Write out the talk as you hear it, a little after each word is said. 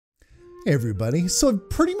Hey everybody, so I've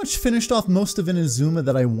pretty much finished off most of Inazuma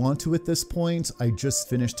that I want to at this point. I just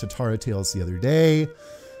finished Tatara Tales the other day,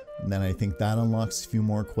 and then I think that unlocks a few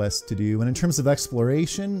more quests to do. And in terms of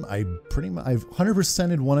exploration, I've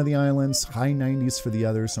 100%ed one of the islands, high 90s for the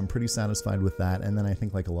other, so I'm pretty satisfied with that. And then I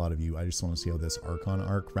think like a lot of you, I just want to see how this Archon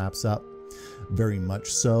arc wraps up. Very much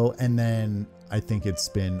so. And then I think it's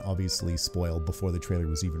been obviously spoiled before the trailer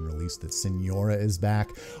was even released that Senora is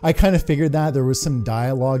back. I kind of figured that there was some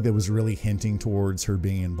dialogue that was really hinting towards her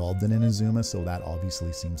being involved in Inazuma, so that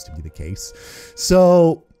obviously seems to be the case.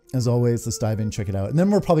 So as always, let's dive in, check it out. And then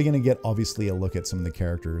we're probably going to get obviously a look at some of the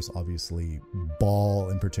characters. Obviously Ball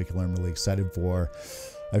in particular I'm really excited for.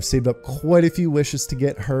 I've saved up quite a few wishes to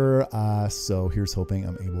get her, so here's hoping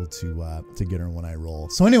I'm able to get her when I roll.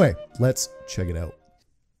 So anyway, let's check it out.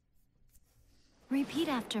 Repeat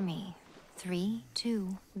after me. 3,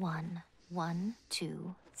 2, 1. 1,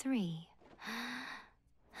 2, 3.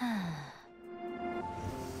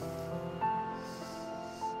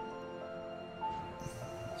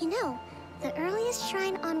 You know, the earliest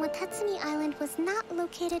shrine on Watatsumi Island was not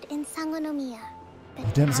located in Sangonomiya.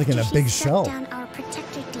 But Damn, it's like in a big shell. Down our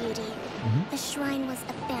protector deity, the shrine was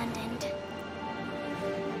abandoned.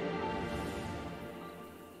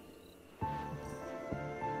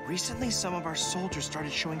 Recently, some of our soldiers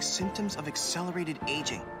started showing symptoms of accelerated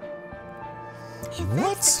aging. If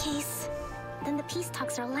that's the case, then the peace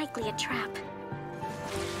talks are likely a trap.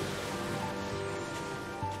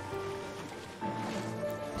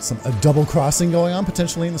 A double crossing going on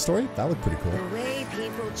potentially in the story? That looked pretty cool. The way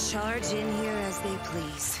people charge in here as they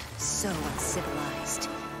please. So uncivilized.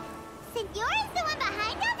 Senora's the one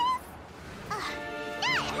behind all this?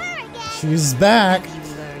 Not her again! She's back! Have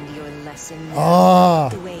you learned your lesson now? Ah!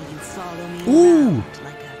 The way you follow me Ooh! around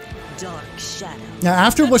like a dark shadow. Now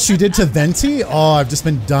after what she did to Venti, oh, I've just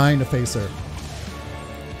been dying to face her.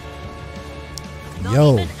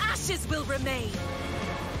 Yo. Not even ashes will remain.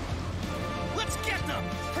 Let's get them!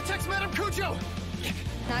 Protect Madame Kujo!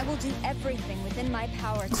 I will do everything within my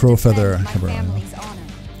power to Crow feather, defend my family's honor.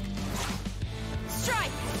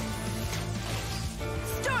 Strike!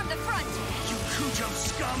 Storm the front! You Kujo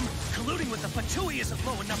scum! Colluding with the Fatui isn't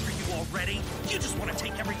low enough for you already. You just want to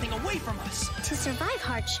take everything away from us. To survive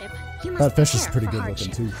hardship, you must That fish is prepare pretty for good hardship.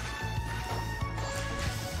 looking too.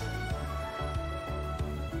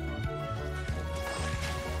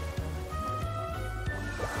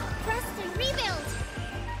 Rest and rebuild!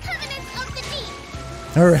 Covenant of the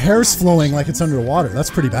deep! Her hair's flowing like it's underwater. That's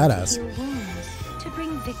pretty badass. Your wounds to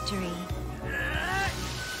bring victory.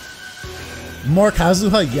 More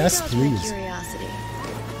Kazuha? Yes, Indulge my please. curiosity.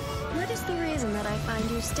 What is the reason that I find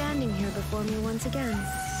you standing here before me once again?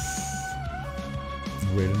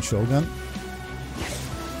 Raiden Shogun.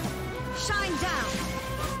 Shine down!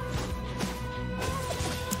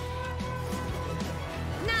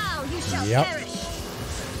 Now you shall Yep. perish!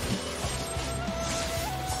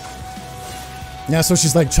 Yeah, so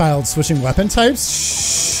she's like child switching weapon types?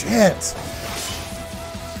 Shit.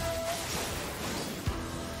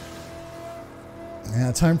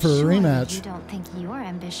 Yeah, time for a Surely rematch. You don't think your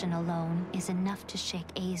ambition alone is enough to shake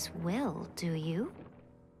A's will, do you?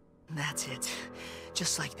 That's it.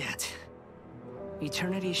 Just like that.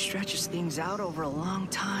 Eternity stretches things out over a long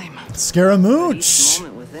time. But each Scaramouche.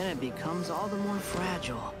 moment within it becomes all the more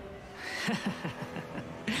fragile.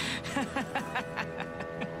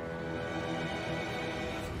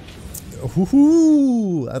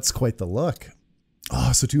 Ooh, that's quite the look.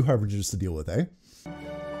 Oh, so 2 harbingers to deal with, eh?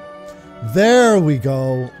 There we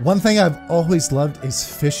go. One thing I've always loved is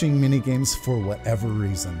fishing minigames for whatever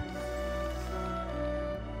reason.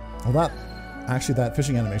 Well, that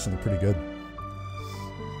fishing animation looked pretty good.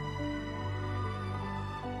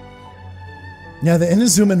 Yeah, the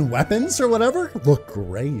Inazuman weapons or whatever look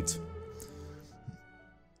great.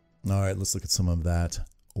 All right, let's look at some of that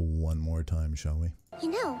one more time, shall we?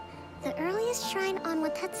 You know, the earliest shrine on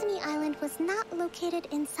Watatsumi Island was not located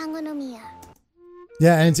in Sangonomiya.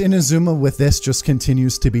 Yeah, and Inazuma with this just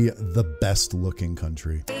continues to be the best looking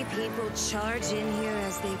country. The way people charge in here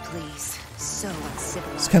as they please. So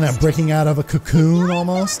uncivilized. It's kind of breaking out of a cocoon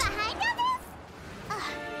almost. Behind all this?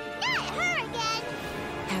 Not her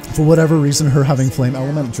again! For whatever reason, her having flame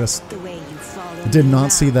element just The way you follow did me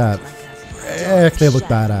not see that. around like a Heck, they look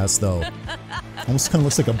shadow. badass though. Almost kind of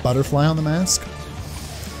looks like a butterfly on the mask.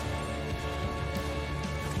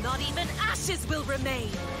 Not even ashes will remain.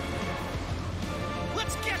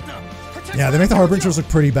 Let's get them! Protect Yeah, they make the Harbingers look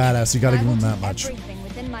pretty badass. You gotta I give will them do that much. everything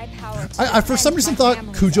within my power to I for some defend reason my thought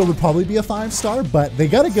family's Kujo would honor. probably be a 5-star, but they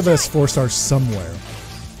gotta give us 4-stars somewhere.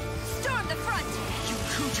 Storm the front! You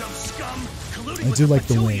Kujo scum! Colluding I with do the like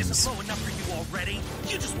the Fatui wings. isn't low enough for you already.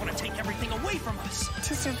 You just want to take everything away from us.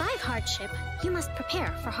 To survive hardship, you must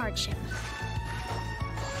prepare for hardship.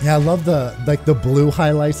 Yeah, I love the blue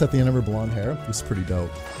highlights at the end of her blonde hair. It's pretty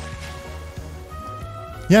dope.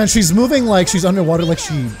 Yeah, and she's moving like she's underwater, like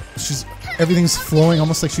she's everything's flowing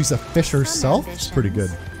almost like she's a fish herself. It's pretty good.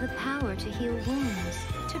 The power to heal wounds,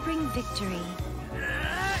 to bring victory.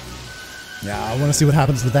 Yeah, I want to see what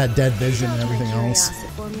happens with that dead vision and everything else.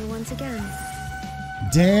 For me once again.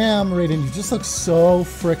 Damn, Raiden, you just look so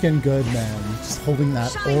freaking good, man. Just holding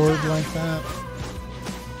that orb like that.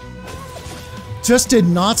 Just did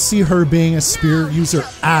not see her being a spear user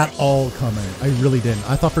at all coming. I really didn't.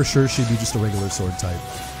 I thought for sure she'd be just a regular sword type.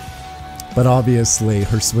 But obviously,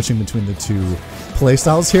 her switching between the two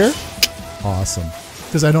playstyles here, awesome.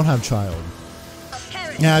 Because I don't have child.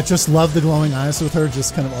 Yeah, I just love the glowing eyes with her,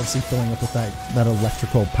 just kind of obviously filling up with that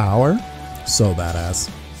electrical power. So badass.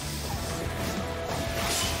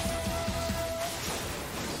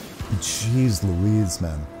 Jeez Louise,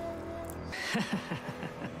 man.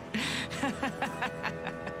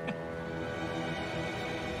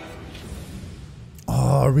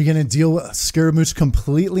 Oh, are we going to deal with Scaramouche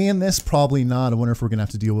completely in this? Probably not. I wonder if we're going to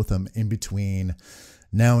have to deal with him in between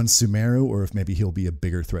now and Sumeru, or if maybe he'll be a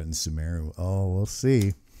bigger threat in Sumeru. Oh, we'll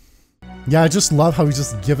see. Yeah, I just love how he's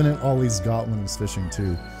just given it all he's got when he's fishing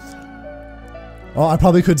too. Oh, I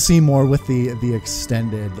probably could see more with the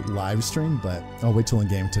extended live stream, but I'll wait till in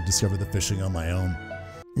game to discover the fishing on my own.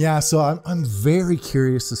 Yeah, so I'm very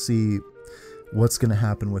curious to see what's going to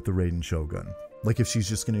happen with the Raiden Shogun. Like if she's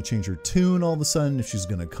just going to change her tune all of a sudden, if she's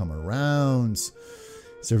going to come around.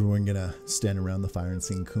 Is everyone going to stand around the fire and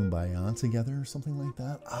sing Kumbaya together or something like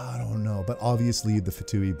that? I don't know. But obviously the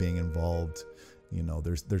Fatui being involved, you know,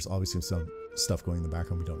 there's obviously some stuff going in the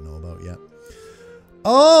background we don't know about yet.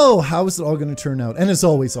 Oh, how is it all going to turn out? And as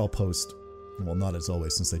always, I'll post, well, not as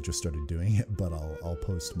always since I just started doing it, but I'll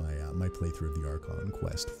post my my playthrough of the Archon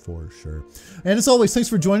quest for sure. And as always, thanks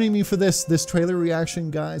for joining me for this trailer reaction,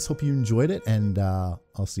 guys. Hope you enjoyed it, and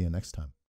I'll see you next time.